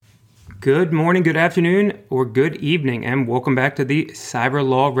Good morning, good afternoon, or good evening, and welcome back to the Cyber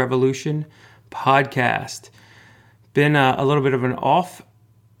Law Revolution podcast. Been a little bit of an off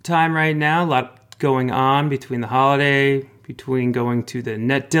time right now, a lot going on between the holiday, between going to the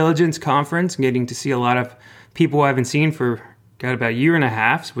Net Diligence conference, and getting to see a lot of people I haven't seen for about a year and a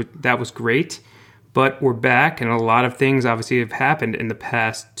half, so that was great. But we're back, and a lot of things obviously have happened in the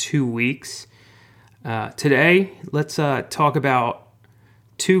past 2 weeks. Today, let's talk about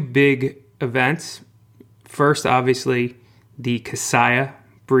two big events. First, obviously, the Kaseya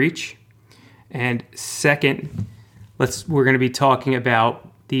breach. And second, we're going to be talking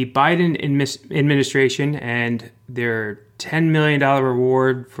about the Biden administration and their $10 million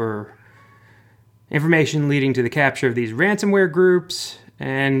reward for information leading to the capture of these ransomware groups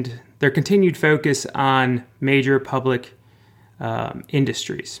and their continued focus on major public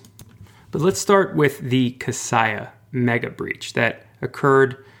industries. But let's start with the Kaseya mega breach that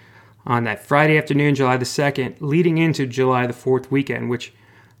occurred on that Friday afternoon, July the 2nd, leading into July the 4th weekend, which,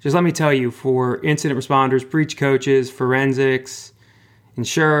 just let me tell you, for incident responders, breach coaches, forensics,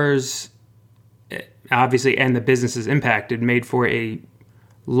 insurers, obviously, and the businesses impacted, made for a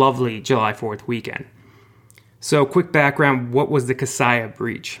lovely July 4th weekend. So, quick background, what was the Kaseya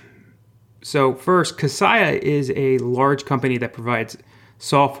breach? So first, Kaseya is a large company that provides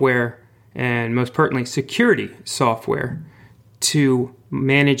software and, most pertinently, security software to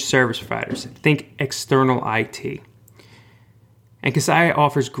managed service providers. Think external IT. And Kaseya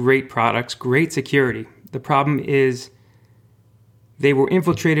offers great products, great security. The problem is they were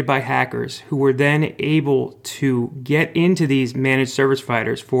infiltrated by hackers who were then able to get into these managed service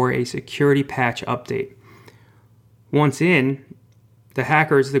providers for a security patch update. Once in, the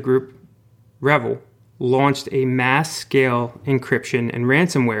hackers, the group Revel, launched a mass-scale encryption and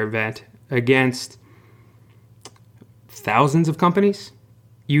ransomware event against thousands of companies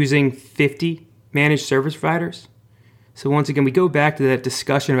using 50 managed service providers. So once again, we go back to that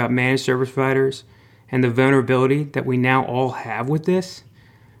discussion about managed service providers and the vulnerability that we now all have with this,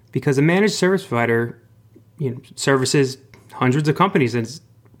 because a managed service provider, services hundreds of companies, as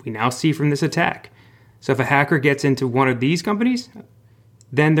we now see from this attack. So if a hacker gets into one of these companies,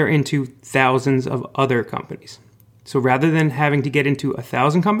 then they're into thousands of other companies. So rather than having to get into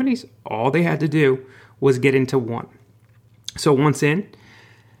 1,000 companies, all they had to do was get into one. So once in,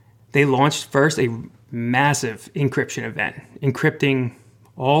 they launched first a massive encryption event, encrypting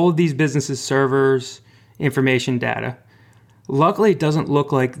all of these businesses' servers, information, data. Luckily, it doesn't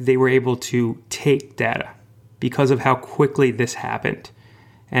look like they were able to take data because of how quickly this happened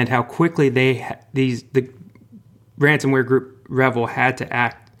and how quickly the ransomware group Revel had to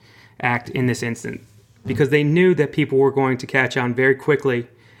act in this instant, because they knew that people were going to catch on very quickly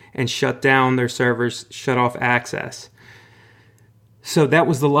and shut down their servers, shut off access. So that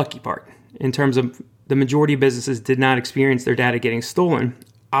was the lucky part. In terms of the majority of businesses did not experience their data getting stolen.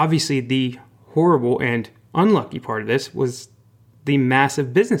 Obviously, the horrible and unlucky part of this was the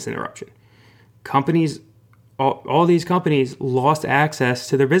massive business interruption. Companies, all these companies lost access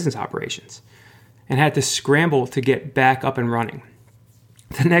to their business operations and had to scramble to get back up and running.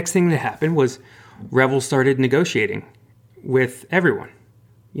 The next thing that happened was Revel started negotiating with everyone.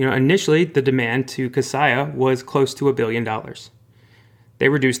 Initially, the demand to Kaseya was close to $1 billion. They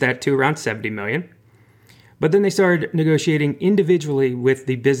reduced that to around $70 million. But then they started negotiating individually with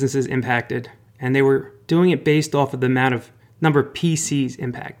the businesses impacted, and they were doing it based off of the number of PCs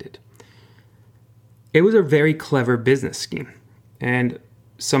impacted. It was a very clever business scheme, and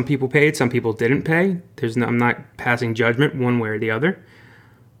some people paid, some people didn't pay. I'm not passing judgment one way or the other,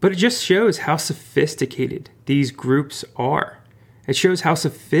 but it just shows how sophisticated these groups are. It shows how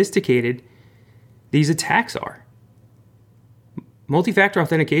sophisticated these attacks are. Multi-factor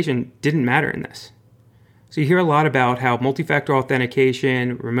authentication didn't matter in this. So you hear a lot about how multi-factor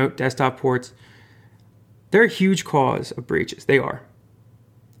authentication, remote desktop ports, they're a huge cause of breaches. They are.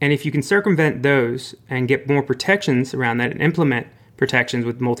 And if you can circumvent those and get more protections around that and implement protections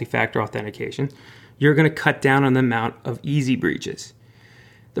with multi-factor authentication, you're going to cut down on the amount of easy breaches.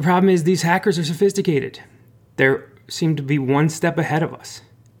 The problem is these hackers are sophisticated. They seem to be one step ahead of us.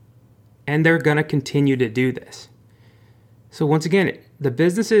 And they're going to continue to do this. So once again, the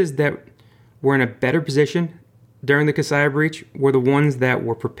businesses that were in a better position during the Kaseya breach were the ones that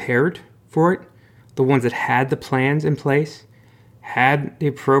were prepared for it, the ones that had the plans in place, had the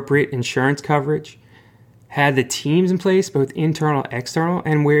appropriate insurance coverage, had the teams in place, both internal and external,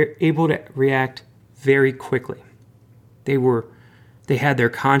 and were able to react very quickly. They had their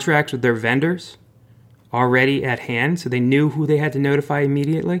contracts with their vendors already at hand, so they knew who they had to notify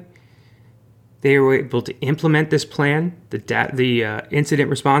immediately. They were able to implement this plan, the incident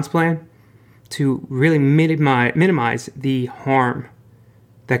response plan, to really minimize the harm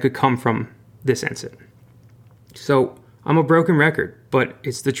that could come from this incident. So I'm a broken record, but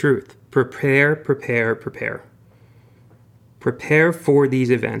it's the truth. Prepare. Prepare for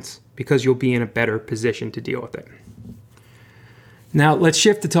these events because you'll be in a better position to deal with it. Now, let's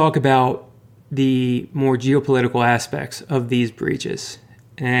shift to talk about the more geopolitical aspects of these breaches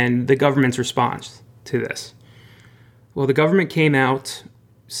and the government's response to this. Well, the government came out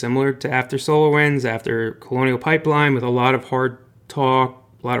similar to after SolarWinds, after Colonial Pipeline, with a lot of hard talk,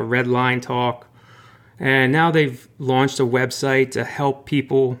 a lot of red line talk. And now they've launched a website to help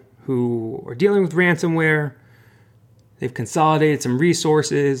people who are dealing with ransomware. They've consolidated some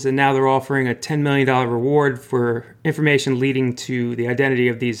resources, and now they're offering a $10 million reward for information leading to the identity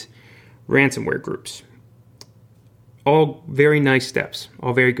of these ransomware groups. All very nice steps,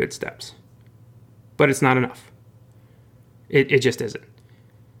 all very good steps. But it's not enough. It just isn't.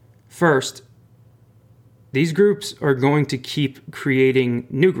 First, these groups are going to keep creating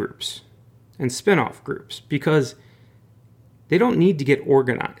new groups and spin-off groups because they don't need to get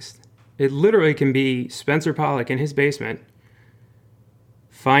organized. It literally can be Spencer Pollock in his basement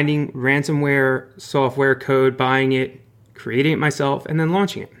finding ransomware software code, buying it, creating it myself, and then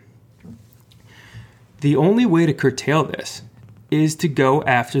launching it. The only way to curtail this is to go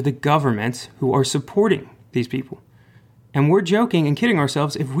after the governments who are supporting these people. And we're joking and kidding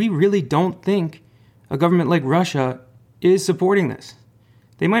ourselves if we really don't think a government like Russia is supporting this.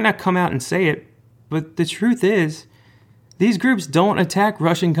 They might not come out and say it, but the truth is, these groups don't attack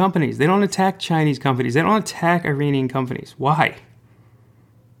Russian companies. They don't attack Chinese companies. They don't attack Iranian companies. Why?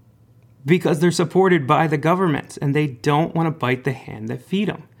 Because they're supported by the governments, and they don't want to bite the hand that feed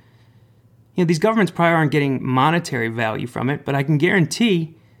them. You know, these governments probably aren't getting monetary value from it, but I can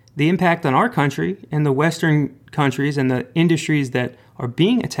guarantee the impact on our country and the Western countries and the industries that are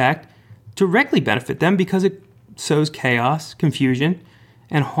being attacked directly benefit them because it sows chaos, confusion,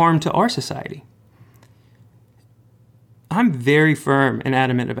 and harm to our society. I'm very firm and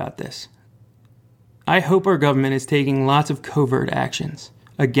adamant about this. I hope our government is taking lots of covert actions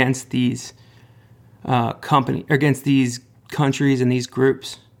against these against these countries and these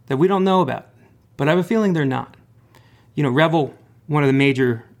groups that we don't know about, but I have a feeling they're not. You know, Revel, one of the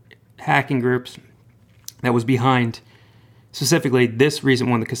major hacking groups that was behind specifically this recent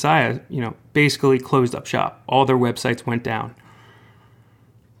one, the Kaseya, basically closed up shop. All their websites went down.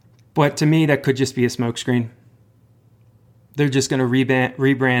 But to me, that could just be a smokescreen. They're just going to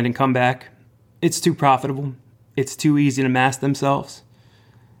rebrand and come back. It's too profitable. It's too easy to mask themselves.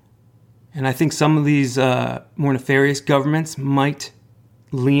 And I think some of these more nefarious governments might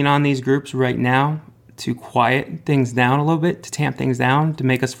lean on these groups right now to quiet things down a little bit, to tamp things down, to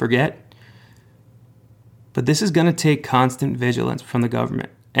make us forget. But this is going to take constant vigilance from the government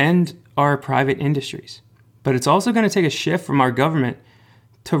and our private industries. But it's also going to take a shift from our government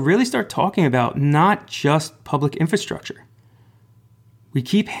to really start talking about not just public infrastructure. We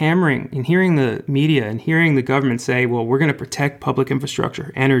keep hammering and hearing the media and hearing the government say, well, we're going to protect public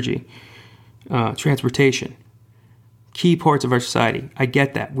infrastructure, energy, transportation, key parts of our society. I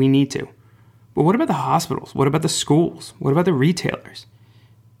get that. We need to. But what about the hospitals? What about the schools? What about the retailers?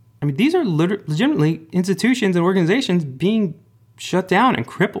 I mean, these are legitimately institutions and organizations being shut down and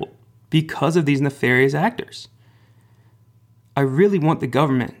crippled because of these nefarious actors. I really want the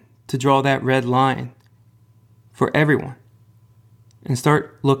government to draw that red line for everyone and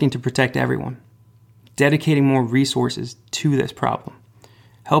start looking to protect everyone, dedicating more resources to this problem,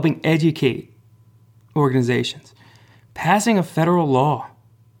 helping educate organizations, passing a federal law,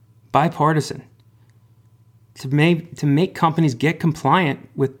 bipartisan, to make companies get compliant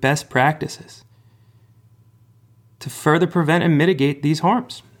with best practices, to further prevent and mitigate these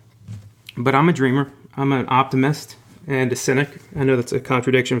harms. But I'm a dreamer. I'm an optimist and a cynic. I know that's a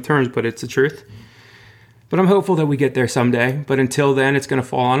contradiction of terms, but it's the truth. But I'm hopeful that we get there someday. But until then, it's going to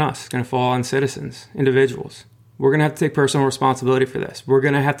fall on us. It's going to fall on citizens, individuals. We're going to have to take personal responsibility for this. We're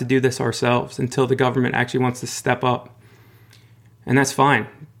going to have to do this ourselves until the government actually wants to step up. And that's fine,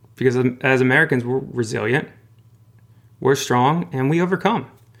 because as Americans, we're resilient, we're strong, and we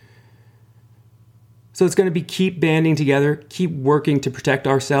overcome. So it's going to be keep banding together, keep working to protect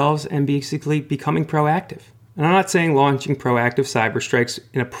ourselves, and basically becoming proactive. And I'm not saying launching proactive cyber strikes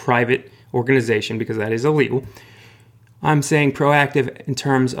in a private organization, because that is illegal. I'm saying proactive in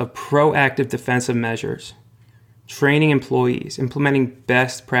terms of proactive defensive measures, training employees, implementing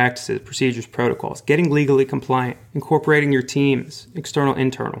best practices, procedures, protocols, getting legally compliant, incorporating your teams, external,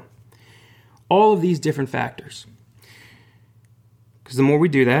 internal. All of these different factors. Because the more we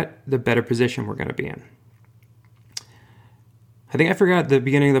do that, the better position we're going to be in. I think I forgot at the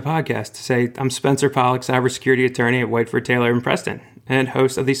beginning of the podcast to say I'm Spencer Pollock, cybersecurity attorney at Whiteford, Taylor & Preston, and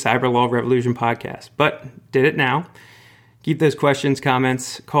host of the Cyber Law Revolution podcast. But did it now. Keep those questions,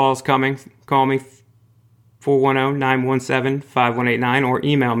 comments, calls coming. Call me 410-917-5189 or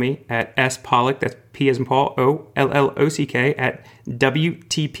email me at spollock, that's P as in Paul, OLLOCK at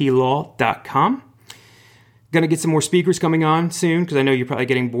WTPlaw.com. Going to get some more speakers coming on soon because I know you're probably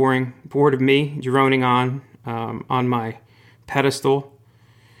getting bored of me droning on my pedestal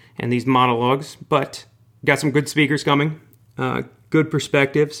and these monologues, but got some good speakers coming, good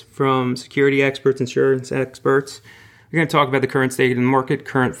perspectives from security experts, insurance experts. We're going to talk about the current state of the market,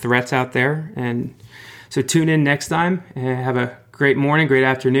 current threats out there, and so tune in next time and have a great morning, great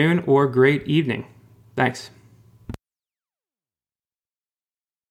afternoon, or great evening. Thanks.